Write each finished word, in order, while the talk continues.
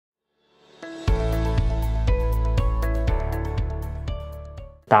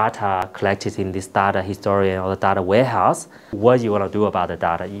data collected in this data historian or the data warehouse, what you want to do about the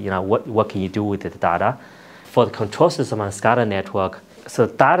data, what can you do with the data. For the control system on SCADA network, so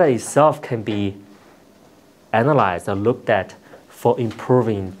data itself can be analyzed or looked at for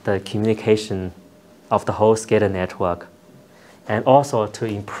improving the communication of the whole SCADA network, and also to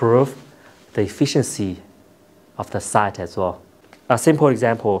improve the efficiency of the site as well. A simple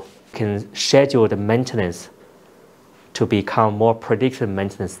example can schedule the maintenance to become more predictive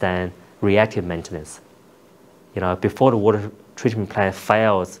maintenance than reactive maintenance. Before the water treatment plant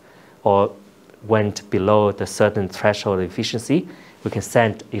fails or went below the certain threshold of efficiency, we can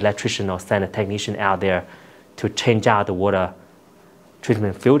send an electrician or send a technician out there to change out the water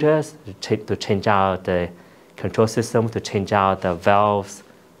treatment filters, to change out the control system, to change out the valves,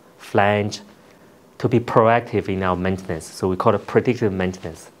 flange, to be proactive in our maintenance. So we call it predictive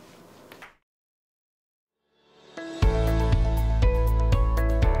maintenance.